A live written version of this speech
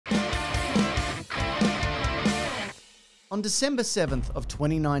On December 7th of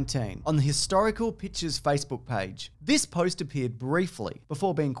 2019, on the Historical Pictures Facebook page, this post appeared briefly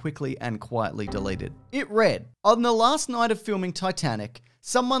before being quickly and quietly deleted. It read, "On the last night of filming Titanic,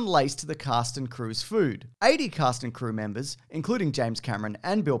 someone laced the cast and crew's food. 80 cast and crew members, including James Cameron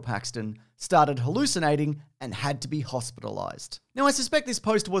and Bill Paxton, started hallucinating and had to be hospitalized." Now, I suspect this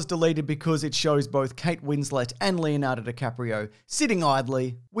post was deleted because it shows both Kate Winslet and Leonardo DiCaprio sitting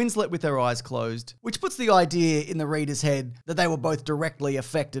idly, Winslet with her eyes closed, which puts the idea in the reader's head that they were both directly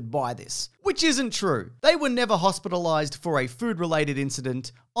affected by this, which isn't true. They were never hospitalized for a food-related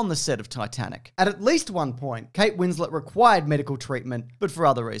incident on the set of Titanic. At least one point, Kate Winslet required medical treatment, but for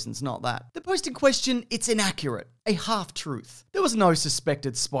other reasons, not that. The post in question, it's inaccurate, a half-truth. There was no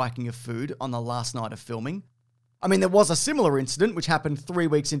suspected spiking of food on the last night of filming. I mean, there was a similar incident which happened 3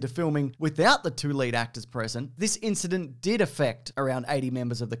 weeks into filming without the two lead actors present. This incident did affect around 80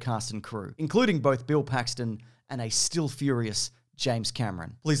 members of the cast and crew, including both Bill Paxton and a still furious James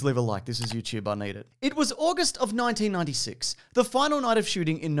Cameron. Please leave a like, this is YouTube, I need it. It was August of 1996, the final night of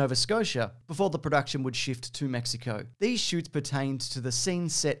shooting in Nova Scotia, before the production would shift to Mexico. These shoots pertained to the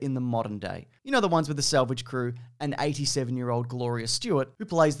scenes set in the modern day. You know, the ones with the salvage crew and 87-year-old Gloria Stewart, who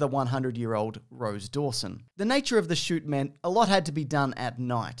plays the 100-year-old Rose Dawson. The nature of the shoot meant a lot had to be done at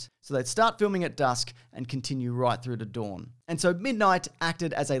night, so they'd start filming at dusk and continue right through to dawn. And so midnight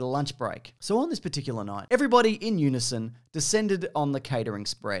acted as a lunch break. So on this particular night, everybody in unison descended on the catering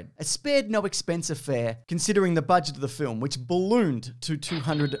spread. A spared no expense affair considering the budget of the film, which ballooned to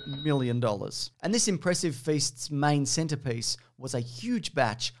 $200 million. And this impressive feast's main centerpiece was a huge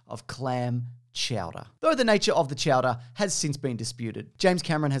batch of clam chowder. Though the nature of the chowder has since been disputed. James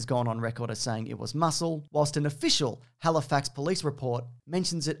Cameron has gone on record as saying it was mussel, whilst an official Halifax police report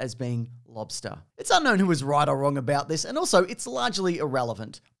mentions it as being lobster. It's unknown who was right or wrong about this, and also it's largely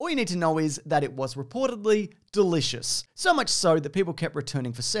irrelevant. All you need to know is that it was reportedly delicious. So much so that people kept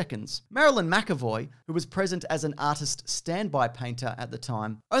returning for seconds. Marilyn McAvoy, who was present as an artist standby painter at the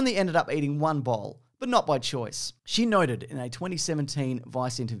time, only ended up eating one bowl, but not by choice. She noted in a 2017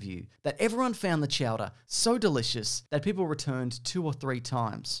 Vice interview that everyone found the chowder so delicious that people returned 2 or 3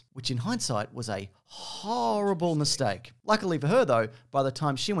 times, which in hindsight was a horrible mistake. Luckily for her though, by the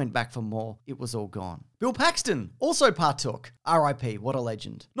time she went back for more, it was all gone. Bill Paxton also partook. R.I.P. What a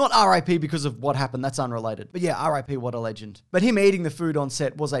legend. Not R.I.P. because of what happened, that's unrelated. But yeah, R.I.P. What a legend. But him eating the food on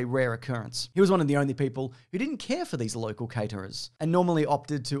set was a rare occurrence. He was one of the only people who didn't care for these local caterers and normally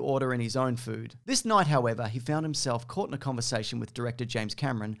opted to order in his own food. This night, however, he found himself caught in a conversation with director James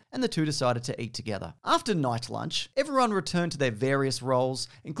Cameron, and the two decided to eat together. After night lunch, everyone returned to their various roles,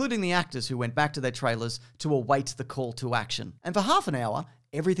 including the actors who went back to their trailers to await the call to action. And for half an hour,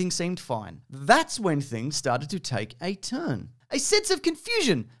 everything seemed fine. That's when things started to take a turn. A sense of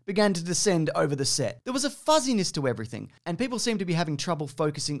confusion began to descend over the set. There was a fuzziness to everything, and people seemed to be having trouble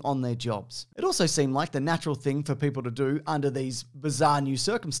focusing on their jobs. It also seemed like the natural thing for people to do under these bizarre new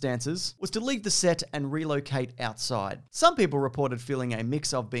circumstances was to leave the set and relocate outside. Some people reported feeling a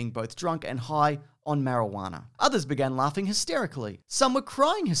mix of being both drunk and high on marijuana. Others began laughing hysterically. Some were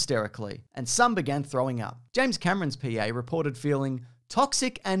crying hysterically, and some began throwing up. James Cameron's PA reported feeling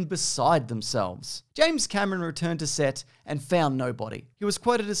toxic and beside themselves. James Cameron returned to set and found nobody. He was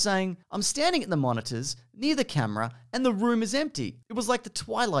quoted as saying, "I'm standing at the monitors, near the camera, and the room is empty. It was like the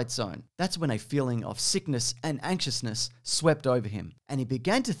Twilight Zone." That's when a feeling of sickness and anxiousness swept over him, and he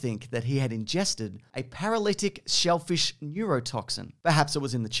began to think that he had ingested a paralytic shellfish neurotoxin. Perhaps it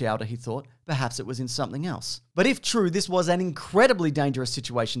was in the chowder, he thought. Perhaps it was in something else. But if true, this was an incredibly dangerous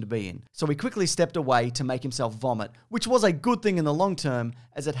situation to be in. So he quickly stepped away to make himself vomit, which was a good thing in the long term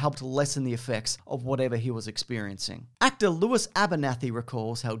as it helped lessen the effects of whatever he was experiencing. Actor Lewis Abernathy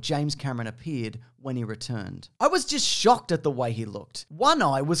recalls how James Cameron appeared when he returned. "I was just shocked at the way he looked. One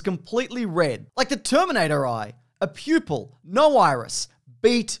eye was completely red, like the Terminator eye. A pupil, no iris,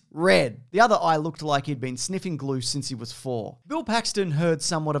 beet red. The other eye looked like he'd been sniffing glue since he was 4. Bill Paxton heard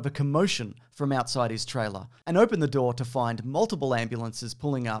somewhat of a commotion from outside his trailer and opened the door to find multiple ambulances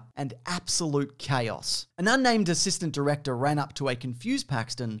pulling up and absolute chaos. An unnamed assistant director ran up to a confused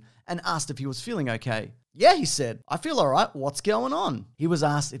Paxton and asked if he was feeling okay. "Yeah," he said, "I feel alright, what's going on?" He was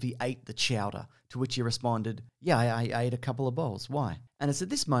asked if he ate the chowder, to which he responded, "Yeah, I ate a couple of bowls, why?" And it's at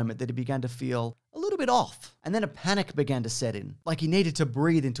this moment that he began to feel a little bit off. And then a panic began to set in, like he needed to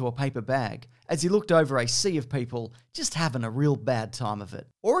breathe into a paper bag, as he looked over a sea of people just having a real bad time of it.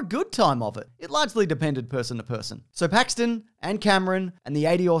 Or a good time of it. It largely depended person to person. So Paxton and Cameron and the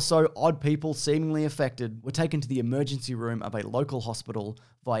 80 or so odd people seemingly affected were taken to the emergency room of a local hospital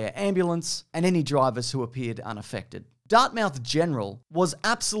via ambulance and any drivers who appeared unaffected. Dartmouth General was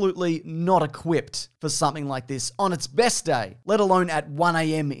absolutely not equipped for something like this on its best day, let alone at 1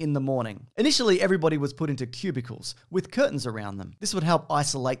 a.m. in the morning. Initially, everybody was put into cubicles with curtains around them. This would help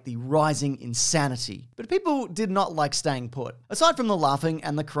isolate the rising insanity. But people did not like staying put. Aside from the laughing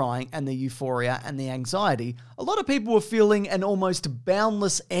and the crying and the euphoria and the anxiety, a lot of people were feeling an almost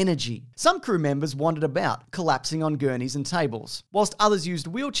boundless energy. Some crew members wandered about, collapsing on gurneys and tables, whilst others used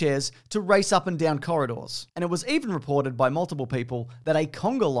wheelchairs to race up and down corridors. And it was even reported by multiple people that a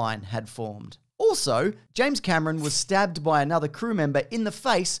conga line had formed. Also, James Cameron was stabbed by another crew member in the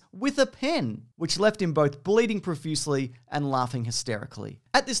face with a pen, which left him both bleeding profusely and laughing hysterically.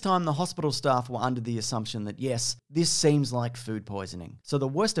 At this time, the hospital staff were under the assumption that yes, this seems like food poisoning. So the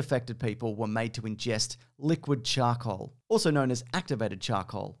worst affected people were made to ingest liquid charcoal, also known as activated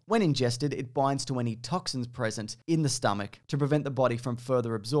charcoal. When ingested, it binds to any toxins present in the stomach to prevent the body from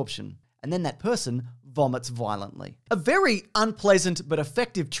further absorption. And then that person vomits violently. A very unpleasant but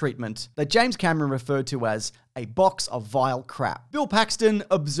effective treatment that James Cameron referred to as a box of vile crap. Bill Paxton,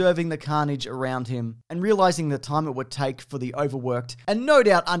 observing the carnage around him and realizing the time it would take for the overworked and no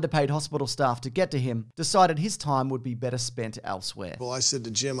doubt underpaid hospital staff to get to him, decided his time would be better spent elsewhere. Well, I said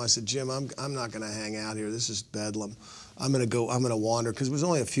to Jim, Jim, I'm not going to hang out here. This is bedlam. I'm going to wander, because it was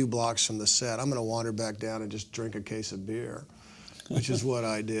only a few blocks from the set. I'm going to wander back down and just drink a case of beer. Which is what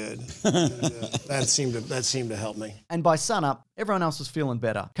I did. That seemed to help me. And by sunup, everyone else was feeling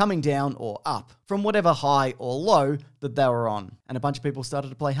better, coming down or up from whatever high or low that they were on. And a bunch of people started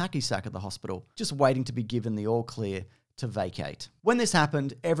to play hacky sack at the hospital, just waiting to be given the all clear to vacate. When this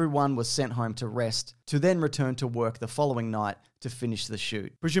happened, everyone was sent home to rest, to then return to work the following night to finish the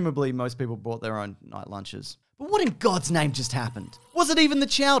shoot. Presumably, most people brought their own night lunches. But what in God's name just happened? Was it even the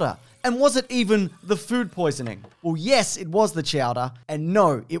chowder? And was it even the food poisoning? Well, yes, it was the chowder, and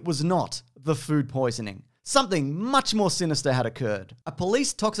no, it was not the food poisoning. Something much more sinister had occurred. A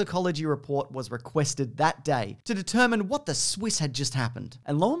police toxicology report was requested that day to determine what the Swiss had just happened.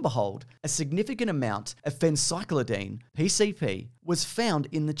 And lo and behold, a significant amount of phencyclidine, PCP, was found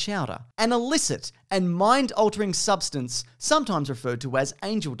in the chowder. An illicit and mind-altering substance, sometimes referred to as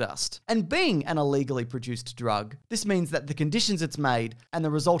angel dust. And being an illegally produced drug, this means that the conditions it's made and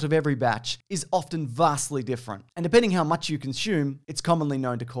the result of every batch is often vastly different. And depending how much you consume, it's commonly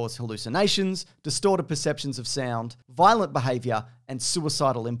known to cause hallucinations, distorted perceptions of sound, violent behavior, and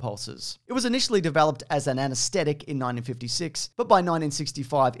suicidal impulses. It was initially developed as an anesthetic in 1956, but by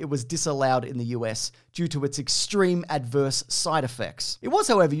 1965 it was disallowed in the US due to its extreme adverse side effects. It was,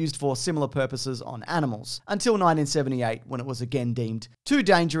 however, used for similar purposes on animals, until 1978 when it was again deemed too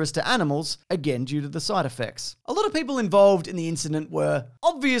dangerous to animals, again due to the side effects. A lot of people involved in the incident were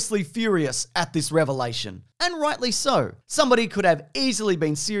obviously furious at this revelation. And rightly so. Somebody could have easily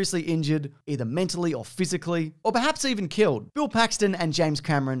been seriously injured, either mentally or physically, or perhaps even killed. Bill Paxton and James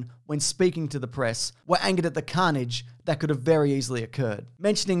Cameron, when speaking to the press, were angered at the carnage that could have very easily occurred,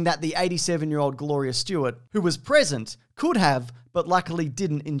 mentioning that the 87-year-old Gloria Stewart, who was present, could have, but luckily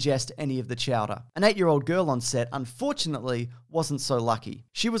didn't ingest any of the chowder. An 8-year-old girl on set, unfortunately, wasn't so lucky.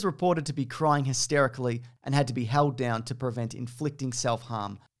 She was reported to be crying hysterically and had to be held down to prevent inflicting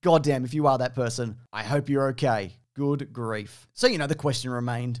self-harm. Goddamn, if you are that person, I hope you're okay. Good grief. So, the question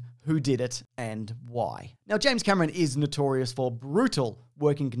remained, who did it and why? Now, James Cameron is notorious for brutal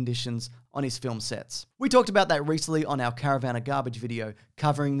working conditions on his film sets. We talked about that recently on our Caravan of Garbage video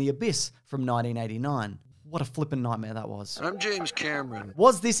covering The Abyss from 1989. What a flippin' nightmare that was. I'm James Cameron.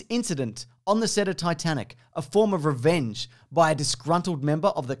 Was this incident on the set of Titanic a form of revenge by a disgruntled member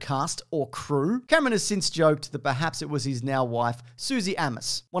of the cast or crew? Cameron has since joked that perhaps it was his now wife, Susie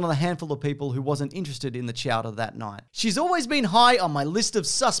Amis, one of the handful of people who wasn't interested in the chowder that night. She's always been high on my list of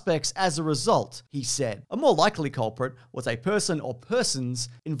suspects as a result, he said. A more likely culprit was a person or persons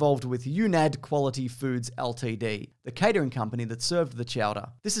involved with UNAD Quality Foods Ltd, the catering company that served the chowder.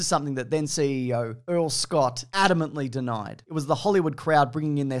 This is something that then CEO Earl Scott adamantly denied. It was the Hollywood crowd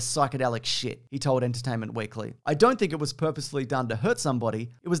bringing in their psychedelic shit, he told Entertainment Weekly. I don't think it was purposely done to hurt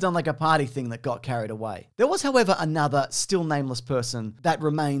somebody. It was done like a party thing that got carried away. There was, however, another still nameless person that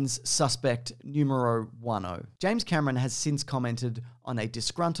remains suspect numero uno. James Cameron has since commented on a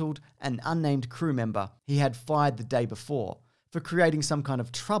disgruntled and unnamed crew member he had fired the day before for creating some kind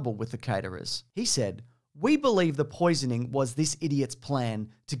of trouble with the caterers. He said, "We believe the poisoning was this idiot's plan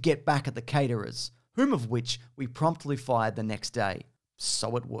to get back at the caterers, whom of which we promptly fired the next day.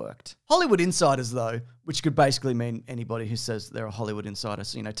 So it worked." Hollywood insiders, though, which could basically mean anybody who says they're a Hollywood insider,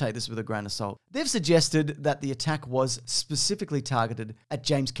 so, take this with a grain of salt. They've suggested that the attack was specifically targeted at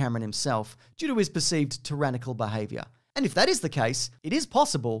James Cameron himself due to his perceived tyrannical behavior. And if that is the case, it is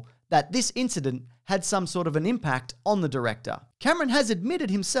possible that this incident had some sort of an impact on the director. Cameron has admitted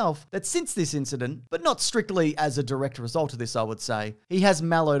himself that since this incident, but not strictly as a direct result of this, I would say, he has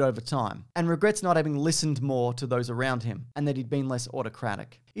mellowed over time and regrets not having listened more to those around him and that he'd been less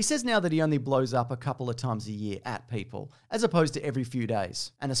autocratic. He says now that he only blows up a couple of times a year at people, as opposed to every few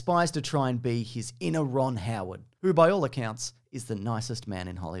days, and aspires to try and be his inner Ron Howard, who by all accounts is the nicest man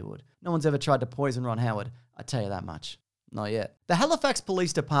in Hollywood. No one's ever tried to poison Ron Howard, I tell you that much. Not yet. The Halifax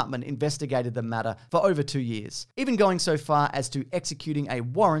Police Department investigated the matter for over 2 years, even going so far as to executing a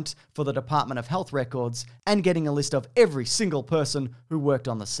warrant for the Department of Health records and getting a list of every single person who worked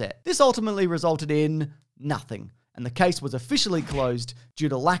on the set. This ultimately resulted in nothing, and the case was officially closed due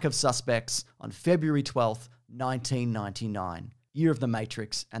to lack of suspects on February 12th, 1999. Year of the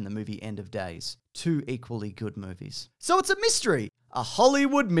Matrix and the movie End of Days. 2 equally good movies. So it's a mystery. A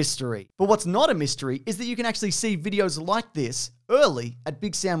Hollywood mystery. But what's not a mystery is that you can actually see videos like this early at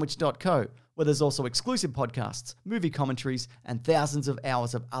bigsandwich.co, where there's also exclusive podcasts, movie commentaries, and thousands of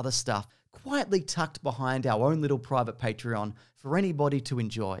hours of other stuff quietly tucked behind our own little private Patreon for anybody to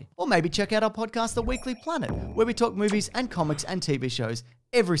enjoy. Or maybe check out our podcast, The Weekly Planet, where we talk movies and comics and TV shows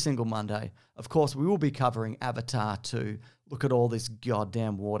every single Monday. Of course, we will be covering Avatar 2. Look at all this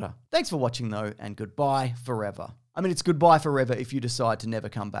goddamn water. Thanks for watching though, and goodbye forever. I mean, it's goodbye forever if you decide to never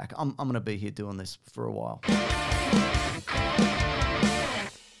come back. I'm going to be here doing this for a while.